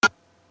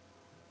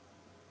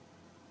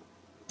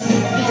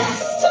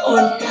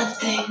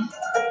nothing.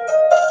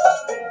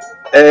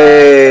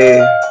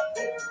 Hey.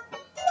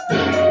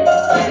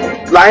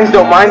 Lions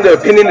don't mind the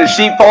opinion of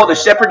sheep, follow the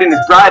shepherd and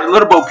his bride. A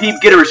little Bo Peep,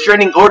 get a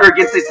restraining order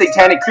against this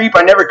satanic creep.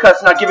 I never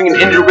cuss, not giving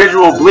an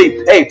individual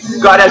bleep. Hey,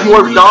 God has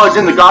more knowledge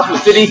in the gospel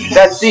city,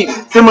 that's deep.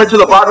 Similar to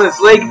the bottom of this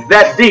lake,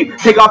 that's deep.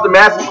 Take off the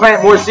mask and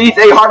plant more seeds.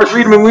 Hey, harvest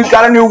freedom and we've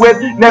got a new whip.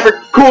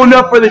 Never cool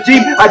enough for the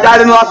Jeep. I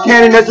died in the Lost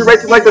Canyon,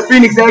 resurrected like the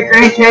Phoenix at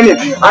Grand Canyon.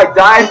 I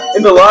died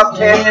in the Lost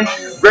Canyon,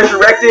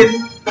 resurrected.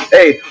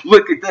 Hey,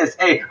 look at this.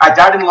 Hey, I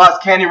died in the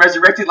Lost Canyon,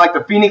 resurrected like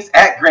the Phoenix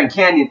at Grand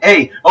Canyon.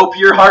 Hey, oh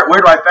pure heart, where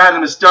do I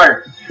fathom to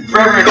start?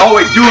 Forever and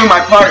always doing my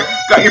part.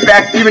 Got your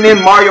back even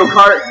in Mario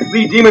Kart.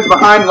 Leave demons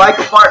behind like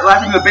a fart.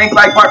 Laughing in the bank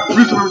like Bart.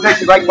 Bruce with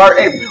protection like Bart.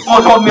 Hey,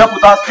 always holding me up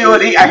with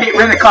hostility. I hate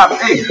renting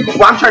cops. Hey,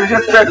 well, I'm trying to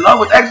just spread love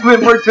with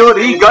excellent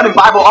fertility. Gun and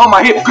Bible on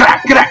my hip.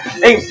 Crack, crack.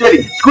 Aim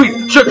steady.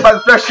 Squeeze. Shook by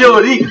the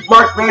speciality.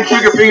 Marksman,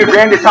 trigger finger,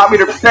 brand that taught me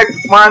to protect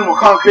this mind while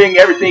conquering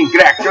everything.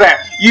 Crack,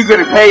 crack. You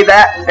gonna pay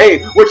that?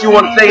 Hey, what you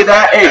wanna say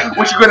that? Hey,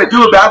 what you gonna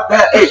do about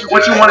that? Hey,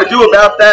 what you wanna do about that?